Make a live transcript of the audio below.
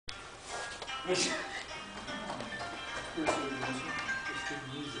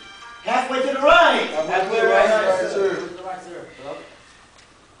Halfway to the right. Halfway to the right, sir. To the right, sir.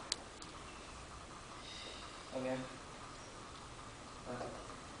 Okay.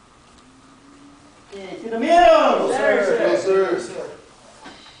 Okay, to the middle. Yes, sir. Yes, sir. Yes, sir.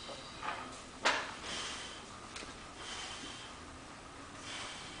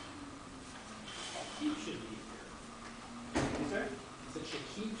 Shakib should be here. Yes, sir? I said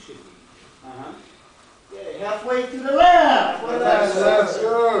Shakib should be here. Uh-huh. Okay, halfway to the left. Left,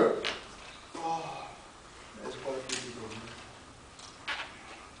 sir. Oh, that's quite a few people.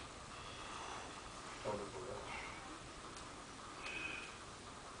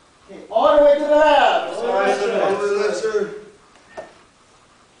 Okay, all the way to the left. All the way left, sir.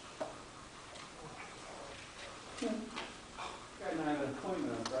 Guy and I have an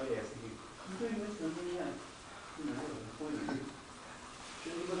appointment on Friday. I said, I'm doing this, I'm doing that. I have an appointment.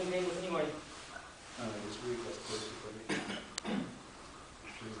 Shouldn't be looking at this anyway. This week was crazy for me.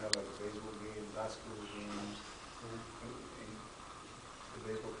 We have like a baseball game, basketball games. The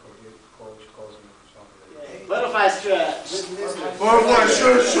baseball coach calls me for something. Okay, butterfly stretch. Butterfly,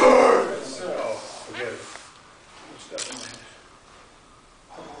 sure, sure. Oh, forget it.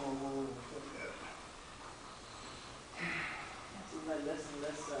 Oh, forget Seems like less and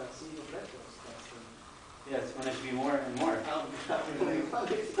less seasonal breakfast. Yeah, it's going to be more and more.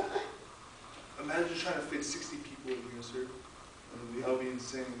 Imagine trying to fit 60 people in here, sir. That would be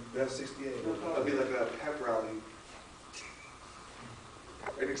insane. We have 68. That'd be like a pep rally.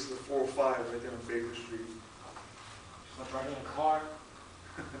 Right next to the 405 right there on Baker Street. I'm driving a car.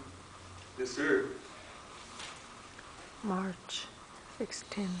 Yes, sir. March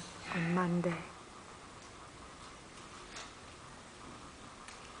 16 on Monday.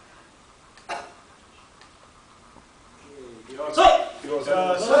 So, That's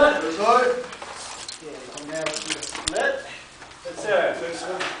right. okay, come down to the split. Yes, sir. Yes,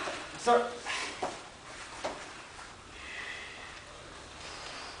 sir. Sir.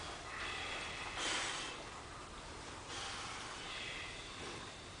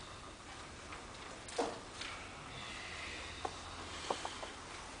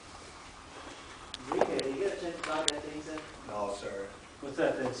 Okay, you get a chance to try that thing, sir? No, sir. What's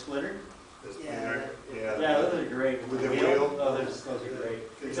that, the splitter? This Yeah, winner, Yeah, yeah. those are great. With the wheel? Oh, those are great.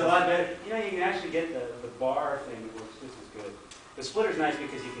 It's a lot better. You know, you can actually get the bar thing that works just as good. The splitter's nice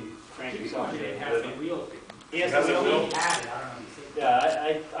because you can crank it off. It has the wheel. He has Has the a wheel. wheel? Had it, I don't know.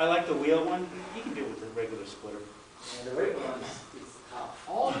 Yeah, I like the wheel one. You can do it with the regular splitter. And the regular one is tough.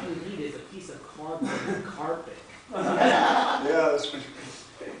 All you need is a piece of cardboard and carpet. Yeah, that's what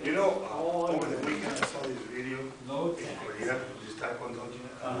you know, over the weekend I saw this video Low where you have this taekwondo gym.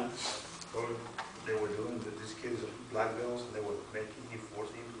 Or they were doing these kids black belts and they were making him,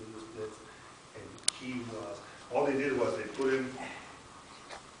 forcing him to do the splits. And he was, all they did was they put him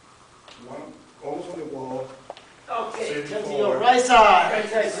one almost on the wall. Okay, Sitting come to forward. your right side. Right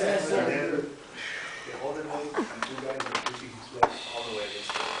side, sir. Yes, And sir. then they hold it leg and two guys were pushing his leg all the way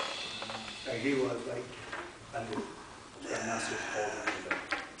against it. And he was like, and the massive hold on his leg.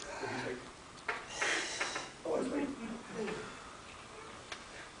 So he's like, oh, it's like,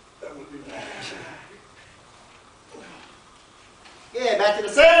 that would be bad. Yeah, back to the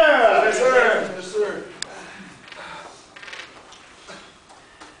center. Yes, sir. Yes, sir.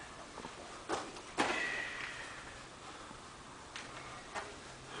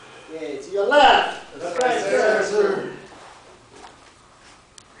 Okay, to your left. That's right, sir. Yes, sir.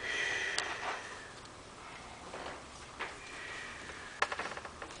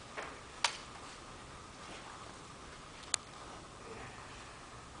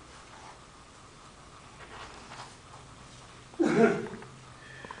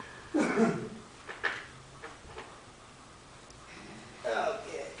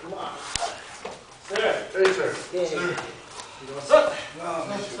 Okay, come on. Sir. Hey, sir. Okay. Sir. You go up.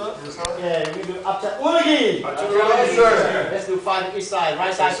 Yes, sir. Okay, we do up to Unagi. Up to the right, sir. Let's do 5 on each side.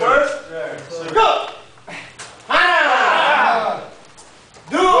 Right side first. Sir. Go. Hana.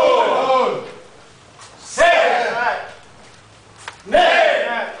 Do. Good. Set.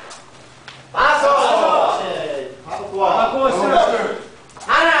 Net. Paso. Okay. Paso. Sir.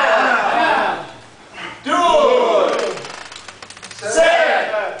 Hana. Do.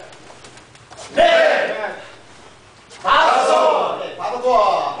 Set. Net. Paso. Okay, Paso.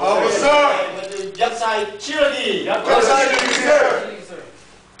 Paso, sir. We'll do left side Chiragi. Left side, sir.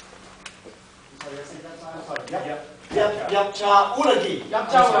 Yep, cha Unagi.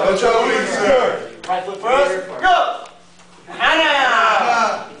 Left side, sir. Right foot first. Go.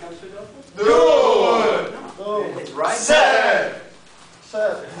 Hana. Good. It's right. Set.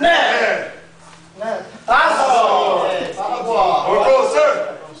 Net. 넷, 다섯. 네, 바바고. Go,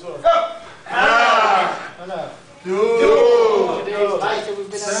 sir. 하나, Two. Today's night that we've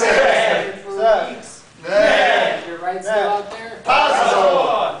been 셋, for 셋, weeks. 넷, Your right still out there?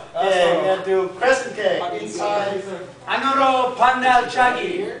 다섯. 네, we're gonna do crescent cake inside. 안으로 반달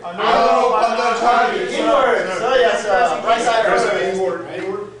차기. 안으로 반달 차기. Inward. So yes, right side first. Inward.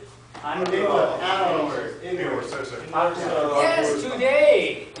 Inward. Outward. Inward. Yes,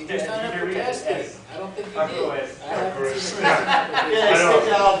 today. Did you sign up for testing? I don't think you did. I haven't seen it.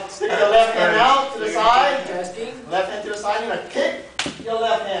 Okay, stick your left hand out to the side. Testing? Left hand to the side. You're gonna kick your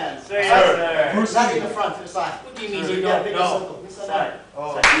left hand. Sir, yes, sir. Not in the front, to the side. What do you mean So you you get a don't bigger know? circle. This Side.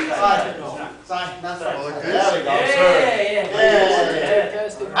 Oh, Side. No. Side. Not Side. front. Like There this? we go. Yeah. Yeah.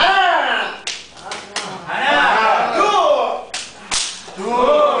 Testing. 하나, 하나, 둘,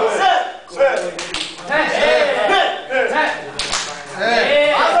 셋, 셋, 넷,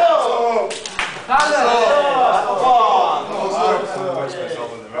 넷,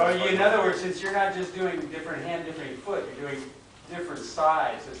 in other words, since you're not just doing different hand, different foot, you're doing different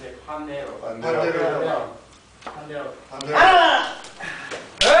sides. So say pandero. 반대로. 반대로. 반대로. 하나,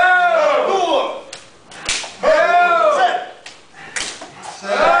 셋.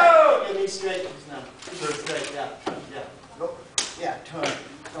 get me straight just now. Keep it straight, yeah, yeah. Go. Yeah, turn.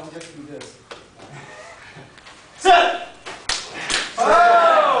 Don't just do this. 셋,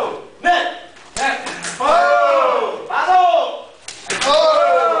 넷, 다섯.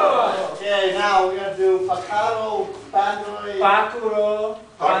 Okay, now we're gonna do 바카로 반도이. 밖으로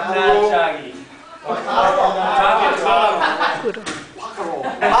반달 차기. 바카로. 밖으로. 바카로.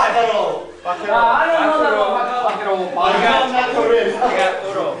 바카로. 반도이.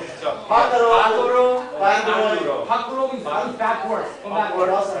 밖으로 means going backwards. Go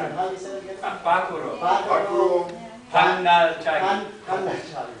backwards. How do you say it again? 밖으로 바카로. 반달 차기.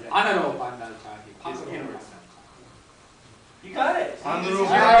 안으로 반달 차기. It's 밖으로. inwards. You got it. 안으로.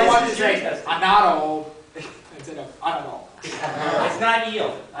 I want to This is say your test. 안으로 instead of 안으로. It's not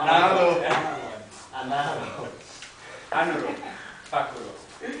eel. 안으로. 안으로. 밖으로.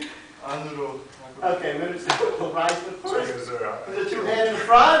 안으로. Okay, we're going to do the right foot first. Yes, sir. Put the two hands in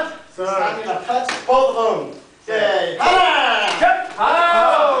front. So I'm going to touch both of them. Okay,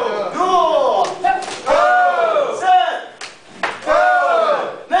 하나, 둘, 셋,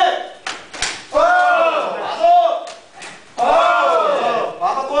 넷, 다섯,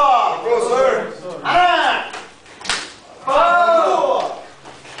 바바고. Go, sir. 하나,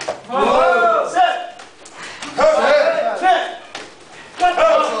 둘, 셋, 셋. 넷,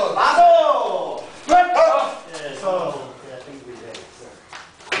 다섯. Yeah, so I think we did it, sir.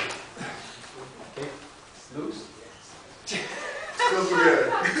 Okay, loose. Still together.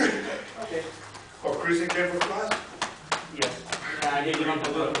 Okay. Oh, Christian came for class? Yes. I did give him a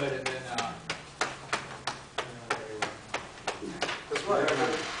little bit. and then That's right.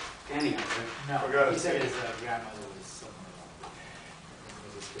 Standing up. no, Forgot he it. said his grandmother was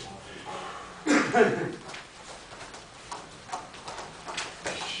somewhere.